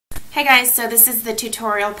Hey guys, so this is the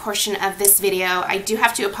tutorial portion of this video. I do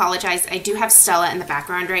have to apologize. I do have Stella in the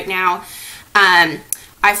background right now.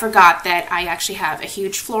 I forgot that I actually have a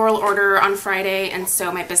huge floral order on Friday, and so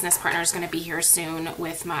my business partner is going to be here soon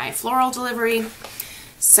with my floral delivery.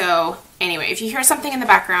 So anyway, if you hear something in the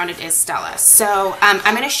background, it is Stella. So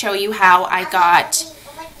I'm going to show you how I got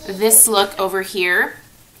this look over here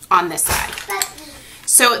on this side.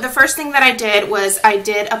 So the first thing that I did was I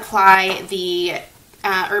did apply the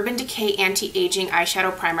Urban Decay Anti-Aging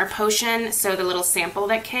Eyeshadow Primer Potion, so the little sample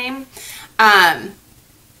that came.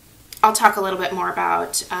 I'll talk a little bit more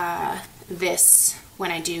about this when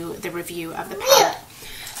I do the review of the palette.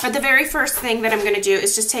 But the very first thing that I'm going to do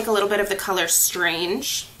is just take a little bit of the color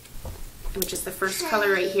Strange, which is the first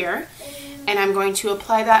color right here, and I'm going to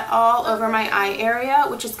apply that all over my eye area,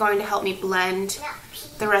 which is going to help me blend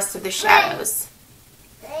the rest of the shadows.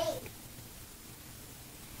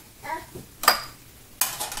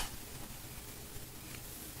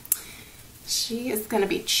 She is going to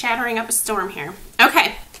be chattering up a storm here.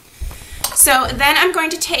 Okay, so then I'm going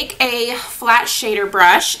to take a flat shader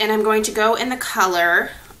brush and I'm going to go in the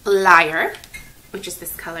color Liar, which is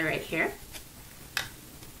this color right here.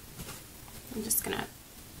 I'm just going to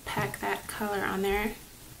pack that color on there.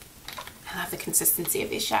 I love the consistency of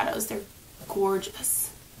these shadows. They're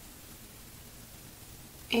gorgeous.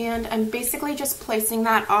 And I'm basically just placing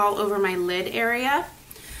that all over my lid area,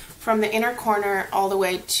 from the inner corner all the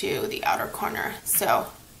way to the outer corner. So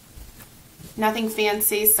nothing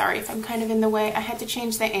fancy. Sorry if I'm kind of in the way. I had to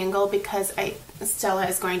change the angle because Stella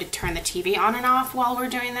is going to turn the TV on and off while we're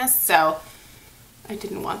doing this, so I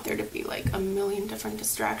didn't want there to be like a million different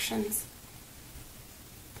distractions.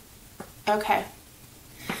 Okay,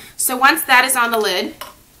 so once that is on the lid,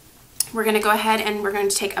 we're going to go ahead and we're going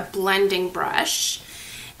to take a blending brush,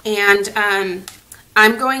 and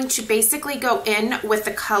I'm going to basically go in with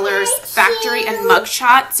the colors Factory and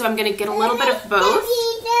Mugshot, so I'm going to get a little bit of both.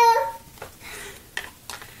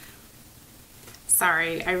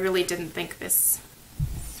 Sorry, I really didn't think this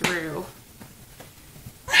through.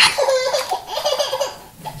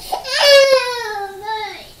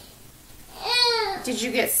 Did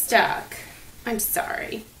you get stuck? I'm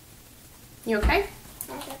sorry. You okay?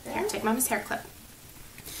 Here, take Mama's hair clip.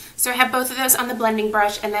 So I have both of those on the blending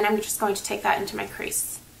brush, and then I'm just going to take that into my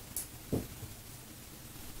crease.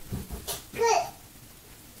 Good.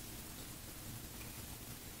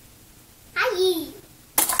 Hi.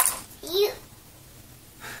 You.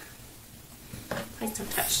 Please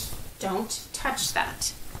don't touch. Don't touch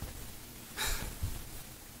that.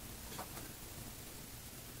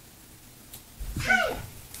 Hi.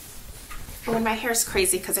 Oh, and my hair's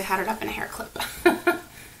crazy because I had it up in a hair clip.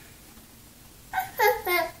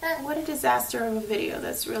 What a disaster of a video.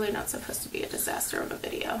 That's really not supposed to be a disaster of a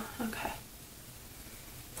video. Okay.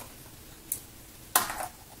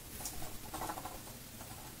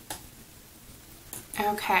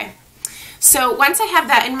 Okay. So once I have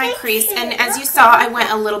that in my crease, and as you saw, I went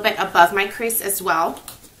a little bit above my crease as well,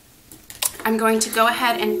 I'm going to go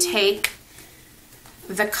ahead and take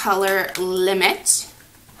the color Limit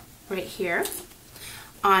right here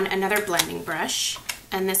on another blending brush.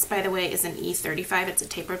 And this, by the way, is an E35. It's a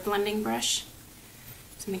tapered blending brush.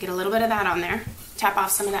 So I'm going to get a little bit of that on there, tap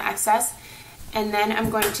off some of the excess, and then I'm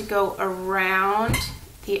going to go around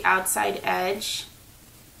the outside edge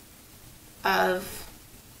of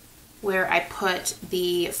where I put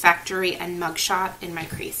the Factory and Mugshot in my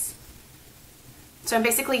crease. So I'm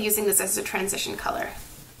basically using this as a transition color.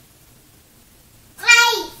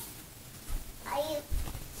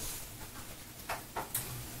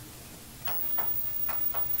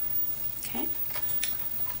 Okay.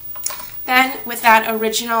 Then with that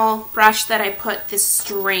original brush that I put this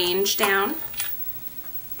Strange down,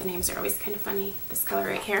 the names are always kind of funny, this color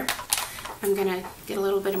right here, I'm going to get a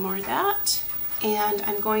little bit more of that, and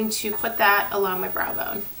I'm going to put that along my brow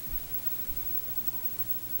bone.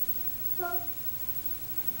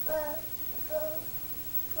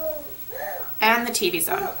 And the TV's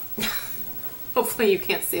on. Hopefully you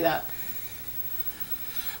can't see that.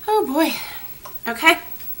 Oh boy. Okay.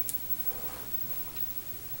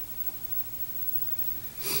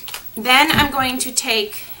 Then I'm going to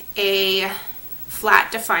take a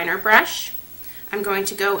flat definer brush. I'm going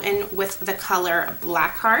to go in with the color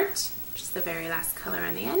Blackheart, which is the very last color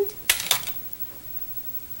on the end.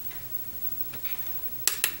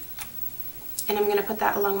 And I'm going to put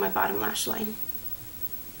that along my bottom lash line.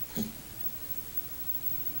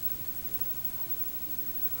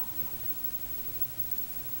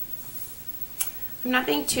 I'm not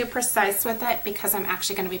being too precise with it because I'm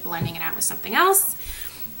actually going to be blending it out with something else.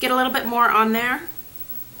 Get a little bit more on there.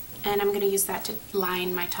 and I'm going to use that to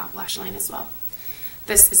line my top lash line as well.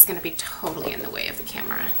 This is going to be totally in the way of the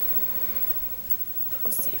camera.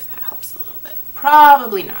 We'll see if that helps a little bit.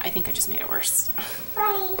 Probably not. I think I just made it worse.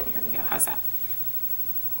 Bye. Here we go. How's that?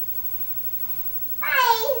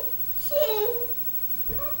 Bye.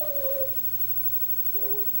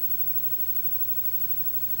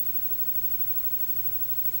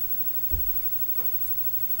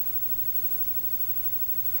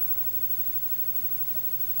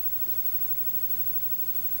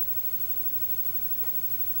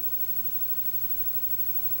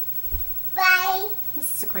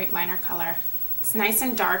 This is a great liner color. It's nice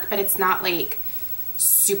and dark, but it's not like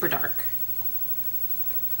super dark.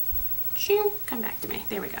 Shoo, come back to me.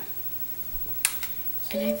 There we go.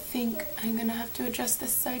 And I think I'm gonna have to adjust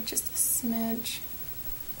this side just a smidge.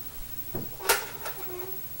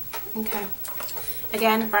 Okay.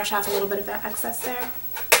 Again, brush off a little bit of that excess there.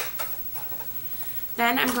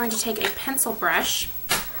 Then I'm going to take a pencil brush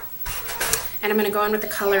and I'm going to go in with the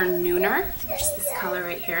color Nooner, which is this color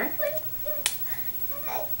right here.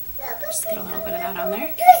 Just get a little bit of that on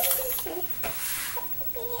there.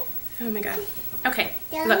 Oh my god. Okay,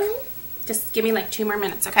 look. Just give me like 2 more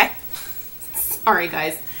minutes, okay? Sorry,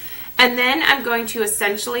 guys. And then I'm going to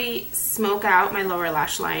essentially smoke out my lower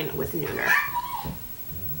lash line with Nooner.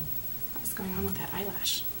 What's going on with that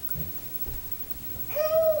eyelash?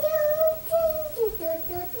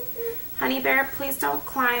 Honey bear, please don't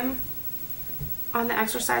climb on the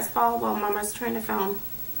exercise ball while Mama's trying to film.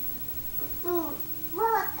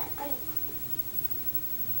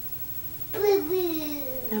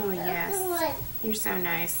 Oh, yes. You're so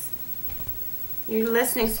nice. Your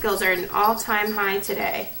listening skills are at an all-time high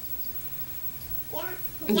today.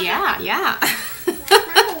 Yeah.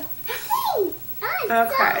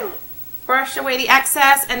 Okay. Brush away the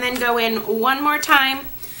excess and then go in one more time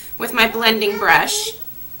with my blending brush.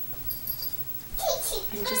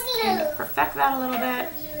 And just kind of perfect that a little bit.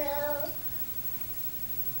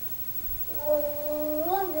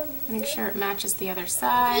 Make sure it matches the other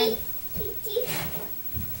side.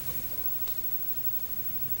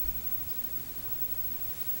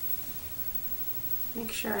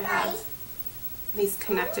 Make sure I have these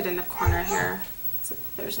connected in the corner here so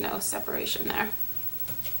there's no separation there.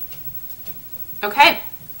 Okay,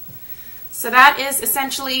 so that is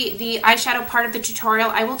essentially the eyeshadow part of the tutorial.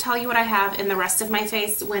 I will tell you what I have in the rest of my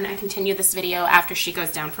face when I continue this video after she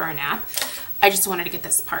goes down for a nap. I just wanted to get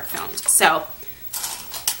this part filmed. So,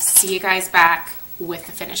 see you guys back with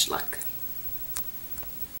the finished look.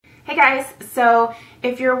 Hey guys, so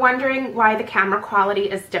if you're wondering why the camera quality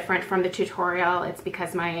is different from the tutorial, it's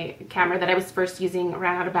because my camera that I was first using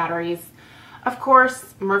ran out of batteries. Of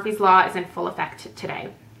course, Murphy's Law is in full effect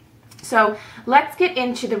today. So let's get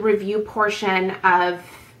into the review portion of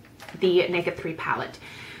the Naked 3 palette.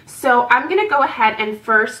 So I'm going to go ahead and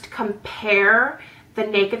first compare the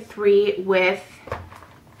Naked 3 with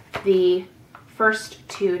the first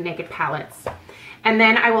 2 Naked palettes. And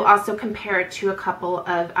then I will also compare it to a couple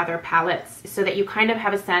of other palettes so that you kind of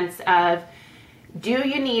have a sense of, do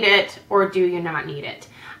you need it or do you not need it?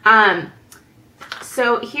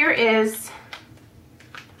 So here is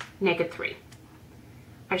Naked 3.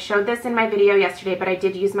 I showed this in my video yesterday, but I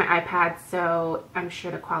did use my iPad, so I'm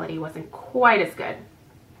sure the quality wasn't quite as good.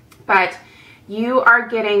 But you are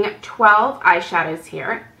getting 12 eyeshadows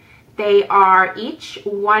here. They are each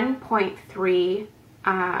 1.3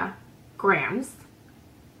 grams.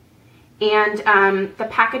 And the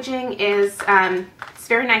packaging is, it's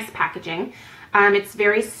very nice packaging. It's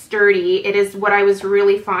very sturdy. It is what I was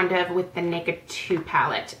really fond of with the Naked 2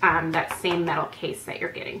 palette, that same metal case that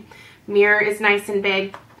you're getting. Mirror is nice and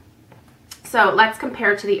big. So let's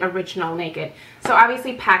compare to the original Naked. So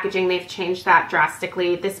obviously packaging, they've changed that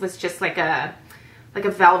drastically. This was just like a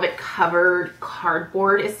velvet covered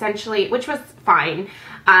cardboard essentially, which was fine.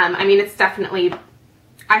 I mean, it's definitely,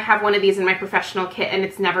 I have one of these in my professional kit and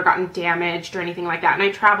it's never gotten damaged or anything like that. And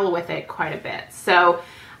I travel with it quite a bit. So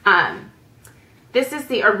this is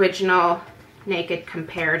the original Naked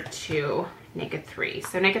compared to Naked 3.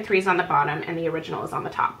 So Naked 3 is on the bottom and the original is on the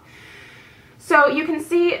top. So you can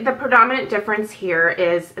see the predominant difference here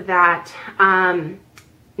is that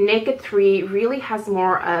Naked 3 really has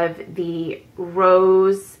more of the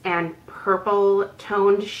rose and purple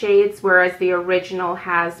toned shades, whereas the original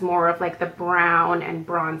has more of like the brown and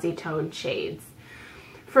bronzy toned shades.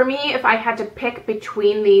 For me, if I had to pick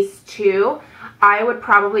between these two, I would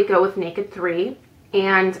probably go with Naked 3.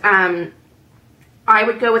 And I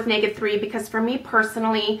would go with Naked 3 because for me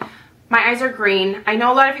personally, my eyes are green. I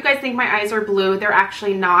know a lot of you guys think my eyes are blue. They're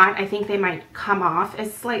actually not. I think they might come off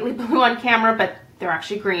as slightly blue on camera, but they're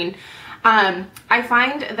actually green. I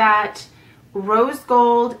find that rose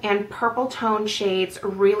gold and purple tone shades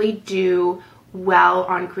really do well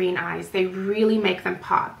on green eyes. They really make them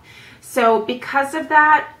pop. So because of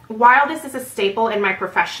that, while this is a staple in my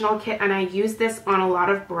professional kit and I use this on a lot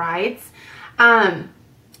of brides,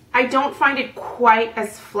 I don't find it quite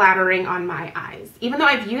as flattering on my eyes. Even though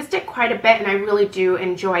I've used it quite a bit and I really do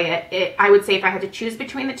enjoy it, I would say if I had to choose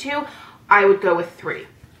between the two, I would go with 3.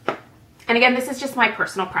 And again, this is just my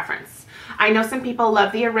personal preference. I know some people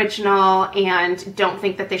love the original and don't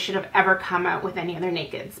think that they should have ever come out with any other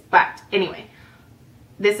Nakeds. But anyway,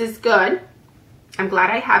 this is good. I'm glad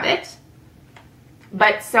I have it.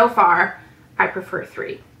 But so far, I prefer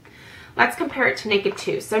 3. Let's compare it to Naked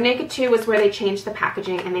 2. So Naked 2 was where they changed the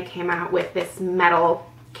packaging and they came out with this metal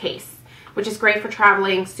case, which is great for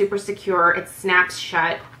traveling, super secure. It snaps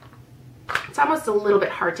shut. It's almost a little bit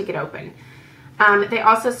hard to get open. They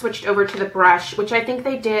also switched over to the brush, which I think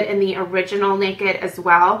they did in the original Naked as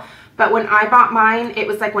well. But when I bought mine, it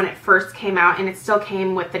was like when it first came out and it still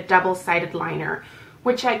came with the double-sided liner,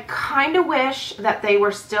 which I kind of wish that they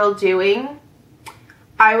were still doing.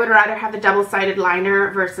 I would rather have the double-sided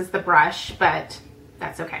liner versus the brush, but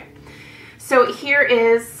that's okay. So here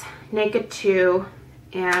is Naked 2,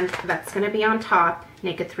 and that's going to be on top.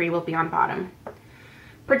 Naked 3 will be on bottom.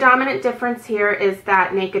 Predominant difference here is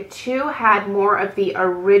that Naked 2 had more of the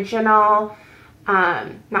original,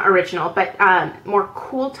 not original, but more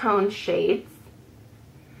cool tone shades.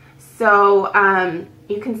 So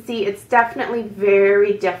you can see it's definitely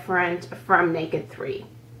very different from Naked 3.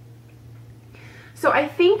 So I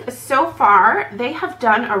think so far they have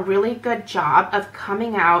done a really good job of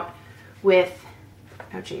coming out with,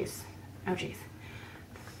 oh geez,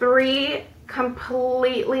 3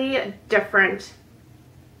 completely different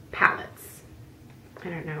palettes. I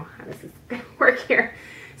don't know how this is going to work here.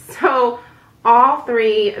 So all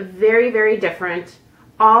 3 very, very different.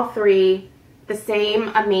 All 3 the same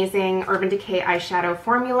amazing Urban Decay eyeshadow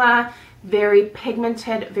formula. Very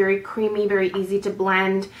pigmented, very creamy, very easy to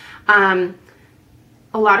blend.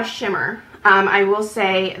 A lot of shimmer. I will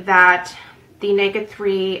say that the Naked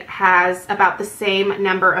 3 has about the same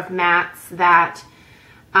number of mattes that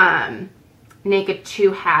Naked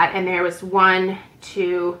 2 had, and there was 1,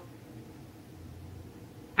 2,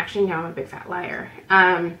 actually no, I'm a big fat liar.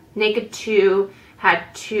 Naked 2 had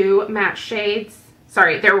 2 matte shades.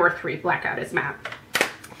 Sorry, there were 3. Blackout is matte.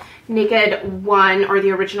 Naked 1, or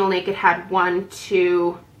the original Naked, had 1,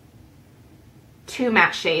 2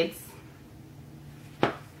 matte shades.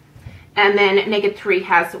 And then Naked 3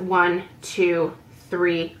 has 1, 2,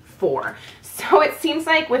 3, 4. So it seems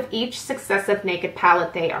like with each successive Naked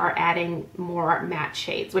palette, they are adding more matte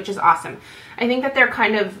shades, which is awesome. I think that they're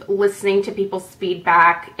kind of listening to people's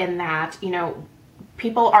feedback in that, you know,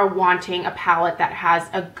 people are wanting a palette that has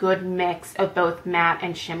a good mix of both matte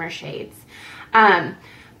and shimmer shades.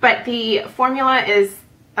 But the formula is,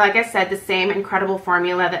 like I said, the same incredible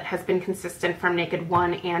formula that has been consistent from Naked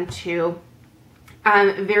 1 and 2.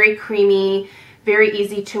 Very creamy, very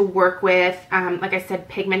easy to work with. Like I said,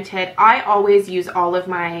 pigmented. I always use all of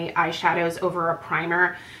my eyeshadows over a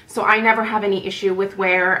primer, so I never have any issue with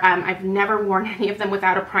wear. I've never worn any of them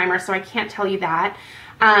without a primer, so I can't tell you that.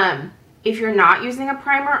 If you're not using a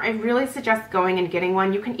primer, I really suggest going and getting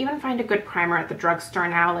one. You can even find a good primer at the drugstore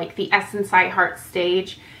now, like the Essence I Heart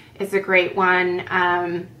Stage is a great one.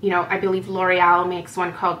 You know, I believe L'Oreal makes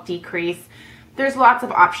one called Decrease. There's lots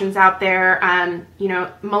of options out there. You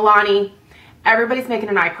know, Milani, everybody's making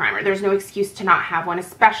an eye primer. There's no excuse to not have one,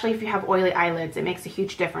 especially if you have oily eyelids. It makes a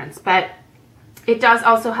huge difference, but it does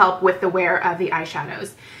also help with the wear of the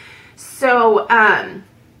eyeshadows. So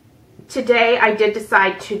today I did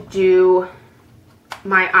decide to do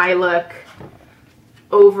my eye look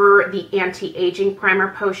over the anti-aging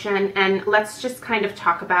primer potion, and let's just kind of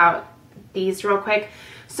talk about these real quick.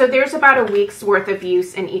 So there's about a week's worth of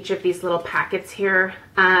use in each of these little packets here.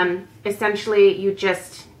 Essentially, you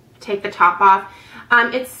just take the top off.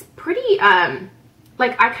 It's pretty,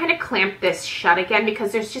 like I kind of clamped this shut again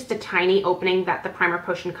because there's just a tiny opening that the primer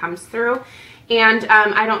potion comes through. And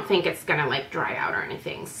I don't think it's gonna like dry out or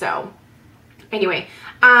anything. So anyway,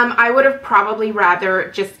 I would have probably rather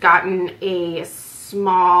just gotten a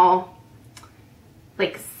small,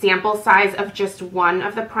 like sample size of just one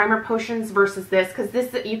of the primer potions versus this, because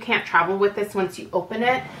this, you can't travel with this once you open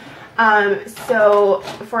it. So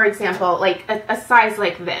for example, like a size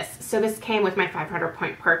like this. So this came with my 500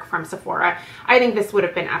 point perk from Sephora. I think this would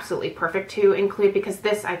have been absolutely perfect to include because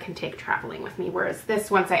this I can take traveling with me. Whereas this,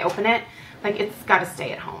 once I open it, like it's got to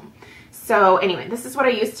stay at home. So anyway, this is what I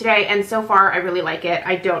used today. And so far I really like it.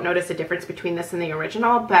 I don't notice a difference between this and the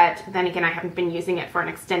original, but then again, I haven't been using it for an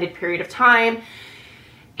extended period of time.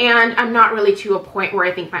 And I'm not really to a point where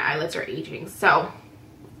I think my eyelids are aging. So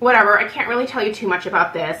whatever, I can't really tell you too much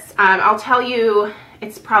about this. I'll tell you,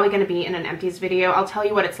 it's probably going to be in an empties video. I'll tell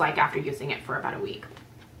you what it's like after using it for about a week.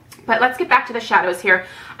 But let's get back to the shadows here.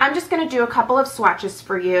 I'm just going to do a couple of swatches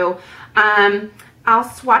for you. I'll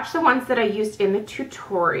swatch the ones that I used in the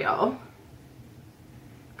tutorial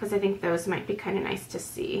because I think those might be kind of nice to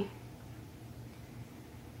see.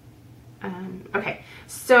 Okay,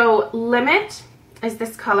 so Limit is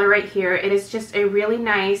this color right here. It is just a really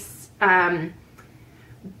nice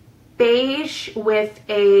beige with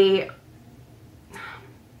a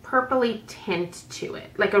purpley tint to it,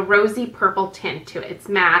 like a rosy purple tint to it. It's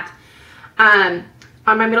matte. On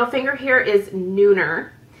my middle finger here is Nooner,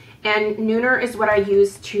 and Nooner is what I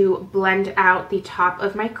use to blend out the top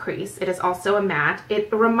of my crease. It is also a matte.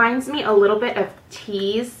 It reminds me a little bit of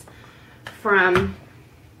Tease from,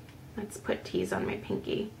 let's put Tease on my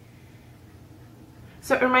pinky.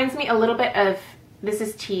 So it reminds me a little bit of, this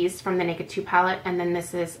is Tease from the Naked 2 palette, and then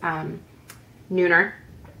this is Nooner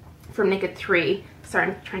from Naked 3. Sorry,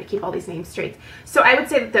 I'm trying to keep all these names straight. So I would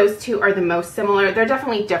say that those two are the most similar. They're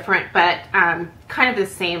definitely different, but kind of the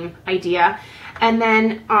same idea. And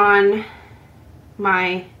then on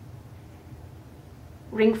my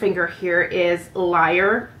ring finger here is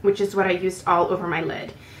Liar, which is what I used all over my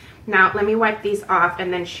lid. Now let me wipe these off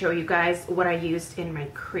and then show you guys what I used in my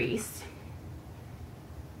crease.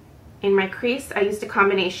 In my crease, I used a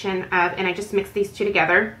combination of, and I just mixed these two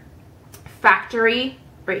together, Factory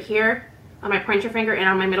right here on my pointer finger, and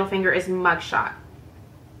on my middle finger is Mugshot.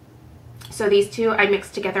 So these two I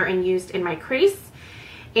mixed together and used in my crease.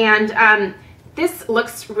 And this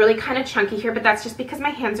looks really kind of chunky here, but that's just because my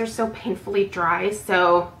hands are so painfully dry.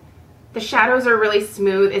 So the shadows are really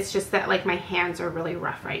smooth. It's just that like my hands are really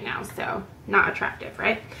rough right now, so not attractive,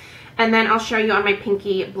 right? And then I'll show you on my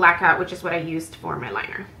pinky Blackout, which is what I used for my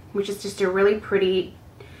liner, which is just a really pretty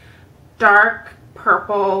dark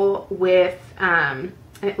purple with,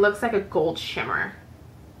 it looks like a gold shimmer.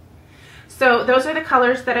 So those are the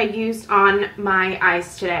colors that I used on my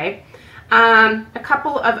eyes today. A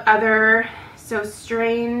couple of other, so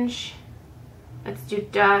Strange, let's do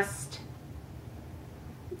Dust.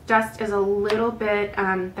 Dust is a little bit,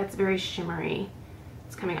 that's very shimmery.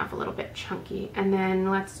 It's coming off a little bit chunky. And then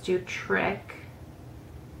let's do Trick.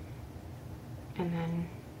 And then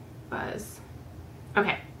Buzz.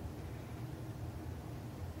 Okay.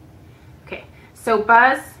 Okay, so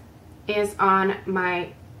Buzz is on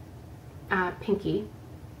my pinky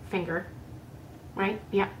finger, right?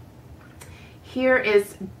 Yeah. Here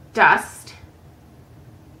is Dust.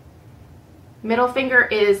 Middle finger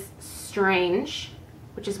is Strange,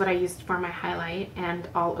 which is what I used for my highlight and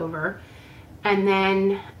all over. And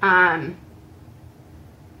then, oh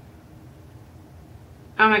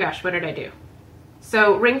my gosh, what did I do?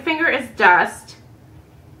 So ring finger is Dust.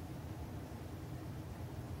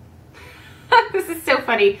 This is so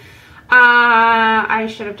funny. I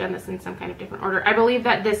should have done this in some kind of different order. I believe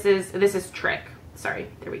that this is Trick. Sorry,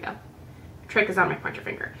 there we go. Trick is on my pointer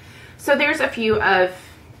finger. So there's a few of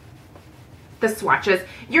the swatches.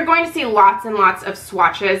 You're going to see lots and lots of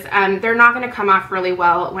swatches. They're not going to come off really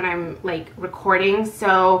well when I'm like recording.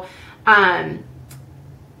 So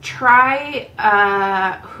try,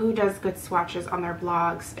 who does good swatches on their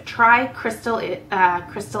blogs? Try Crystal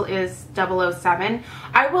is 007.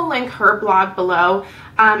 I will link her blog below.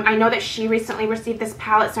 I know that she recently received this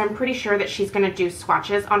palette, so I'm pretty sure that she's going to do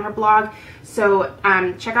swatches on her blog. So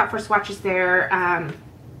check out for swatches there.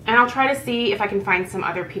 And I'll try to see if I can find some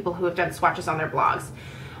other people who have done swatches on their blogs.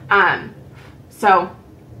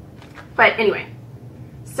 But anyway,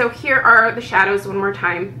 so here are the shadows one more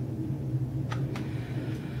time.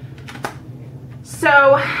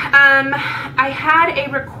 So I had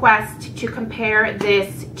a request to compare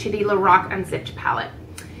this to the LORAC Unzipped palette.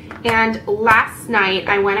 And last night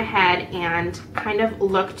I went ahead and kind of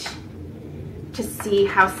looked to see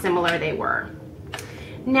how similar they were.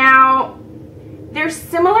 Now, they're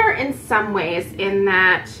similar in some ways in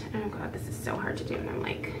that, oh god, this is so hard to do, and I'm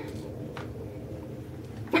like,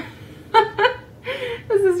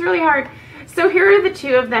 this is really hard. So here are the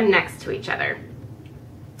two of them next to each other.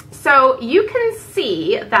 So you can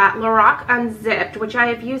see that LORAC Unzipped, which I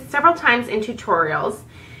have used several times in tutorials,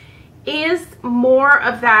 is more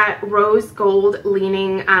of that rose gold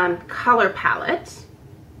leaning color palette.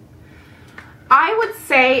 I would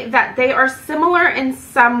say that they are similar in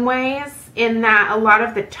some ways in that a lot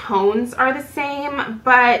of the tones are the same,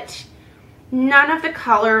 but none of the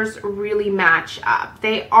colors really match up.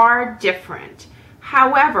 They are different.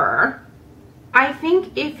 However, I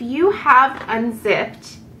think if you have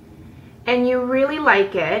unzipped and you really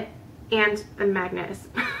like it, and the magnet is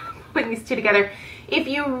putting these two together, if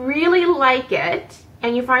you really like it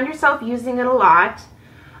and you find yourself using it a lot,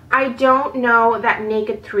 I don't know that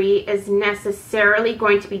Naked 3 is necessarily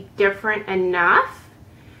going to be different enough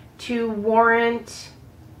to warrant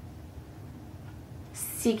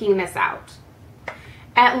seeking this out,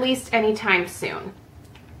 at least anytime soon.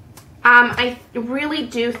 I really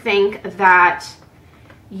do think that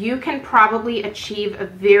you can probably achieve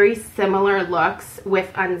very similar looks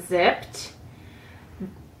with unzipped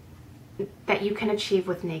that you can achieve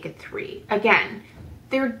with Naked 3. Again,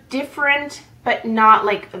 they're different, but not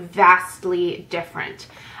like vastly different.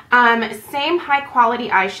 Same high quality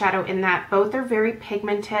eyeshadow in that both are very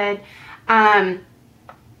pigmented.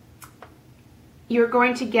 You're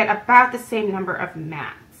going to get about the same number of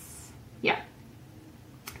mattes. Yeah.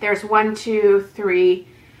 There's 1, 2, 3.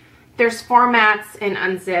 There's 4 mattes in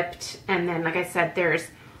unzipped, and then like I said, there's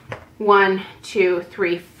 1, 2,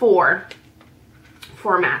 3, 4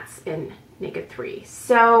 mattes in Naked 3.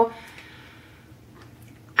 So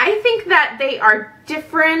I think that they are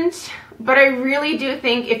different, but I really do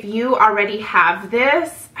think if you already have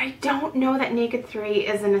this, I don't know that Naked 3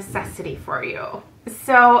 is a necessity for you.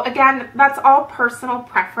 So again, that's all personal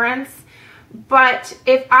preference, but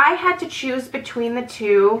if I had to choose between the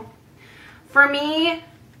two, for me,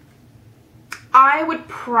 I would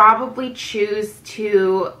probably choose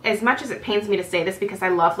to, as much as it pains me to say this because I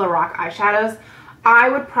love LORAC eyeshadows, I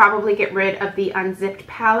would probably get rid of the unzipped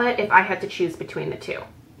palette if I had to choose between the two.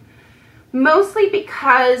 Mostly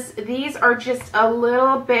because these are just a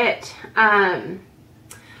little bit, I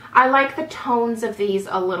like the tones of these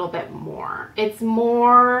a little bit more. It's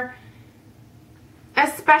more,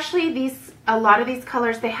 especially these, a lot of these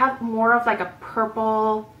colors, they have more of like a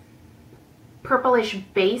purplish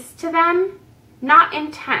base to them. Not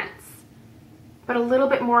intense, but a little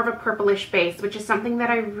bit more of a purplish base, which is something that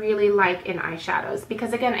I really like in eyeshadows.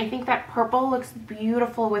 Because again, I think that purple looks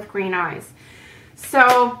beautiful with green eyes.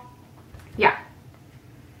 So yeah,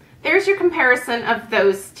 there's your comparison of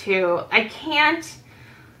those two. I can't,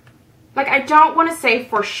 like, I don't want to say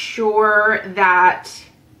for sure that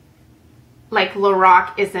like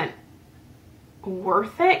LORAC isn't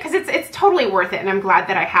worth it, because it's totally worth it and I'm glad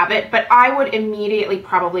that I have it, but I would immediately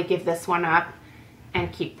probably give this one up and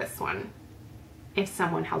keep this one if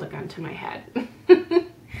someone held a gun to my head.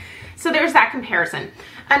 So there's that comparison.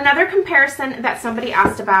 Another comparison that somebody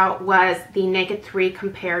asked about was the Naked 3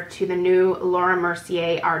 compared to the new Laura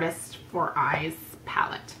Mercier Artist for Eyes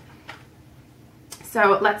palette.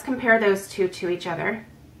 So let's compare those two to each other.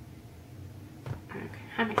 Okay,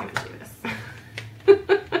 how am I going to do this?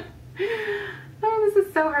 Oh, this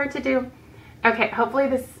is so hard to do. Okay, hopefully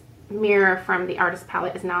this mirror from the Artist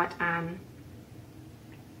palette is not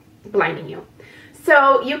blinding you.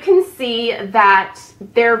 So you can see that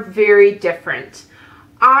they're very different.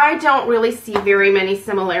 I don't really see very many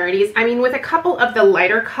similarities. I mean, with a couple of the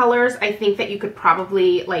lighter colors, I think that you could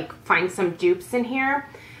probably like find some dupes in here,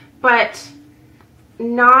 but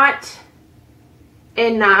not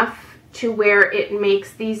enough to where it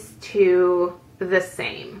makes these two the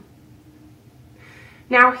same.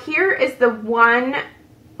 Now here is the one,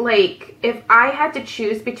 like, if I had to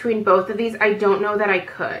choose between both of these, I don't know that I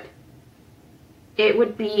could. It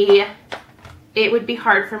would be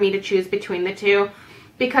hard for me to choose between the two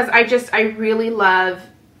because I really love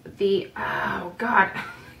the, oh God,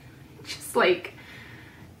 just like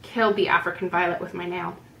killed the African violet with my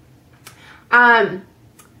nail. I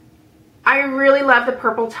really love the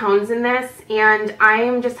purple tones in this, and I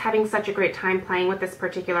am just having such a great time playing with this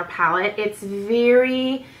particular palette. It's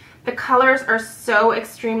very, the colors are so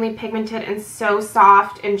extremely pigmented and so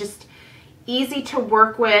soft and just easy to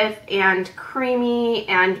work with and creamy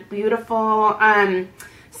and beautiful.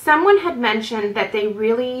 Someone had mentioned that they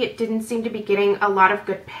really didn't seem to be getting a lot of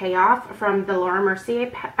good payoff from the Laura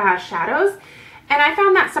Mercier shadows. And I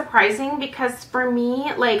found that surprising because for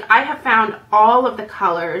me, like, I have found all of the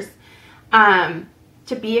colors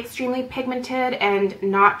to be extremely pigmented and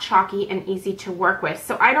not chalky and easy to work with.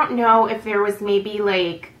 So I don't know if there was maybe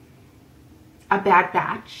like a bad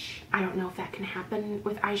batch. I don't know if that can happen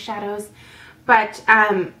with eyeshadows, but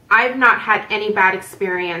I've not had any bad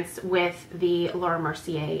experience with the Laura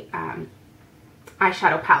Mercier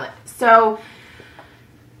eyeshadow palette. So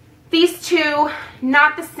These two,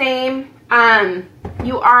 not the same.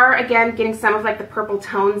 You are, again, getting some of like the purple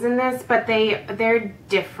tones in this, but they're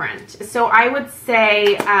different. So I would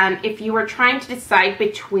say if you were trying to decide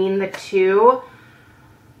between the two,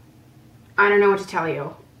 I don't know what to tell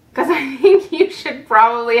you, because I think you should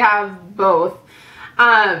probably have both,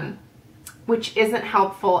 which isn't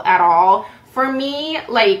helpful at all. For me,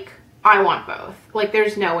 like, I want both. Like,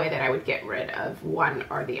 there's no way that I would get rid of one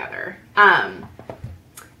or the other.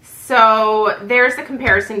 So there's the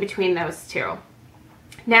comparison between those two.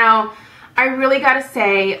 Now, I really gotta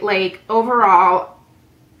say, like, overall,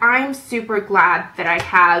 I'm super glad that I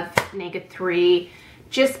have Naked 3,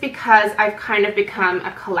 just because I've kind of become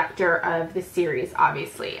a collector of the series,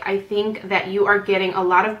 obviously. I think that you are getting a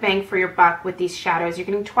lot of bang for your buck with these shadows. You're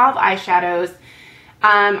getting 12 eyeshadows.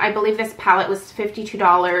 I believe this palette was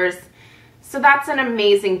 $52. So that's an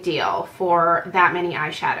amazing deal for that many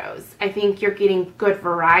eyeshadows. I think you're getting good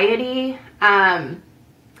variety.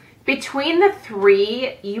 Between the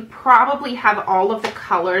three, you probably have all of the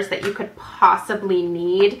colors that you could possibly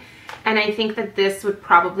need. And I think that this would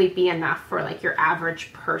probably be enough for like your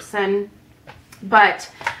average person.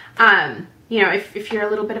 But, you know, if you're a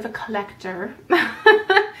little bit of a collector,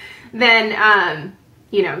 then,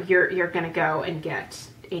 you know, you're going to go and get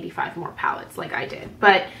 85 more palettes like I did.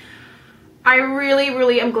 But I really,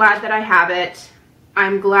 really am glad that I have it.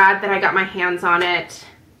 I'm glad that I got my hands on it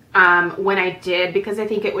when I did, because I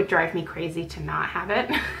think it would drive me crazy to not have it.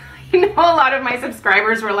 You know, a lot of my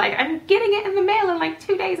subscribers were like, I'm getting it in the mail in like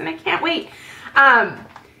 2 days and I can't wait.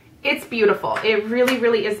 It's beautiful. It really,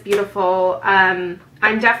 really is beautiful. I'm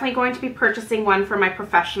definitely going to be purchasing one for my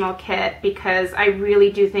professional kit, because I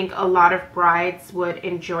really do think a lot of brides would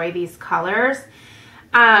enjoy these colors.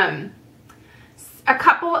 A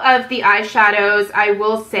couple of the eyeshadows, I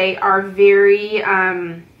will say, are very,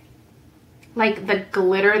 like, the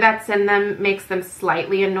glitter that's in them makes them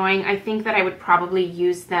slightly annoying. I think that I would probably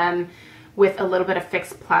use them with a little bit of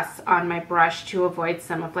Fix Plus on my brush to avoid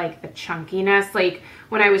some of, like, the chunkiness. Like,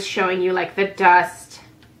 when I was showing you, like, the dust,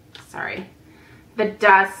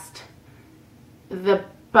 the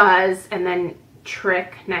buzz, and then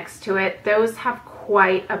Trick next to it, those have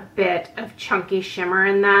quite a bit of chunky shimmer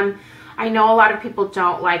in them. I know a lot of people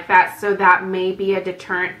don't like that, so that may be a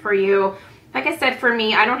deterrent for you. Like I said, for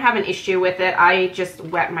me, I don't have an issue with it. I just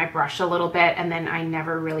wet my brush a little bit, and then I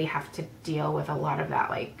never really have to deal with a lot of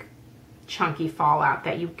that, like, chunky fallout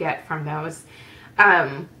that you get from those.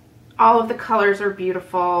 All of the colors are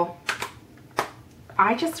beautiful.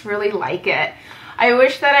 I just really like it. I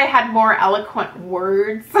wish that I had more eloquent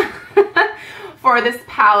words for this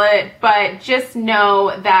palette, but just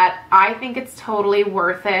know that I think it's totally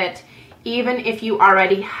worth it. Even if you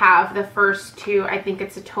already have the first two, I think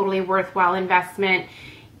it's a totally worthwhile investment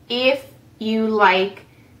if you like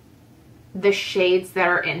the shades that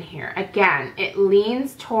are in here. Again, it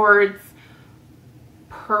leans towards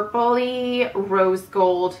purpley rose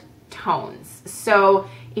gold tones. So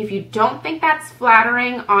if you don't think that's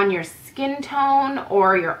flattering on your skin tone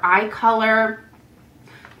or your eye color,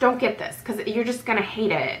 don't get this, because you're just going to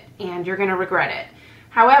hate it and you're going to regret it.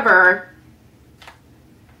 However,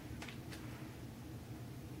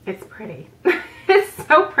 it's pretty. It's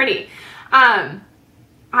so pretty.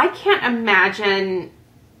 I can't imagine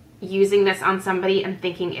using this on somebody and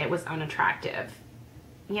thinking it was unattractive,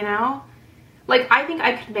 you know? Like, I think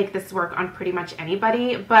I could make this work on pretty much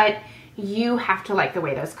anybody, but you have to like the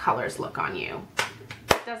way those colors look on you.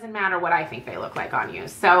 It doesn't matter what I think they look like on you.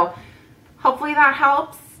 So hopefully that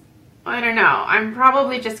helps. I don't know. I'm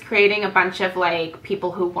probably just creating a bunch of, like,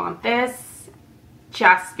 people who want this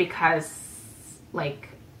just because, like,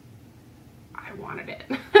 I wanted it.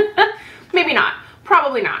 Maybe not.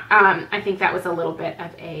 Probably not. I think that was a little bit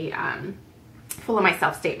of a full of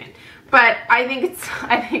myself statement. But I think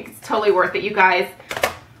it's totally worth it, you guys.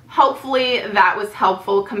 Hopefully that was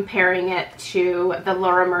helpful, comparing it to the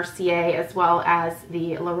Laura Mercier as well as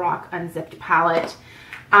the LORAC Unzipped palette.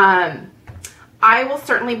 I will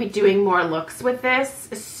certainly be doing more looks with this,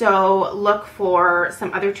 so look for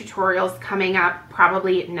some other tutorials coming up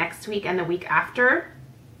probably next week and the week after.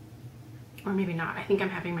 Or maybe not. I think I'm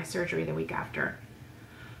having my surgery the week after.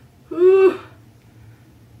 Ooh,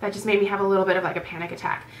 that just made me have a little bit of like a panic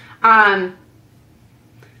attack.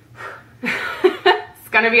 It's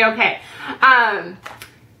gonna be okay.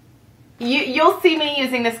 You'll see me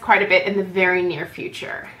using this quite a bit in the very near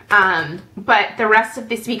future. But the rest of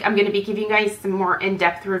this week, I'm going to be giving you guys some more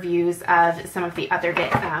in-depth reviews of some of the other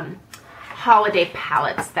holiday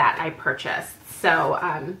palettes that I purchased. So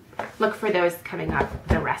look for those coming up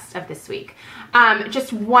the rest of this week.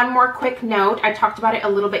 Just one more quick note. I talked about it a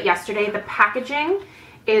little bit yesterday. The packaging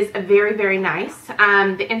is very, very nice.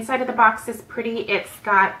 The inside of the box is pretty. It's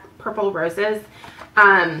got purple roses.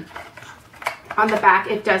 On the back,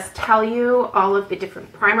 it does tell you all of the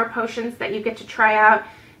different primer potions that you get to try out.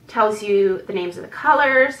 Tells you the names of the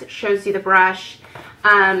colors, shows you the brush.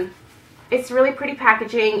 It's really pretty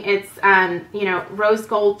packaging. It's, you know, rose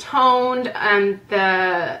gold toned.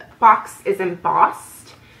 The box is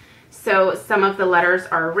embossed, so some of the letters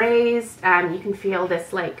are raised. You can feel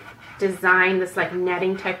this like design, this like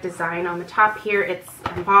netting type design on the top here. It's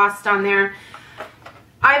embossed on there.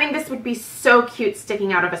 I think this would be so cute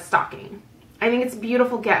sticking out of a stocking. I think it's a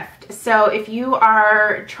beautiful gift. So if you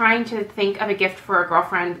are trying to think of a gift for a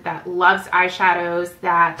girlfriend that loves eyeshadows,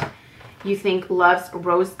 that you think loves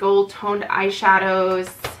rose gold toned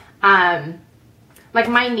eyeshadows, like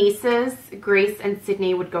my nieces, Grace and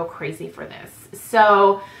Sydney, would go crazy for this.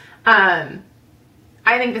 So I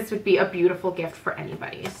think this would be a beautiful gift for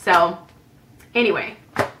anybody. So anyway,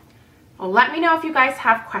 let me know if you guys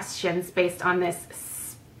have questions based on this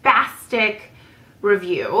spastic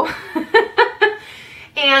review.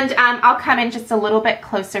 And I'll come in just a little bit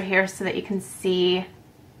closer here so that you can see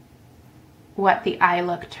what the eye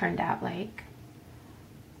look turned out like.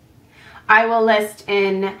 I will list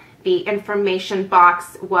in the information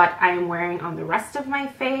box what I am wearing on the rest of my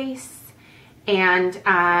face. And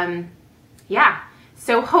yeah,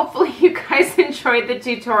 so hopefully you guys enjoyed the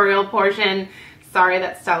tutorial portion. Sorry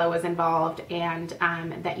that Stella was involved, and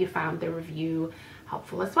that you found the review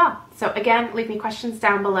helpful as well. So again, leave me questions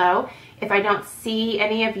down below. If I don't see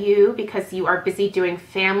any of you because you are busy doing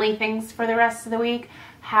family things for the rest of the week,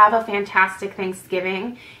 have a fantastic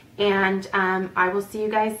Thanksgiving, and I will see you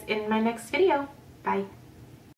guys in my next video. Bye.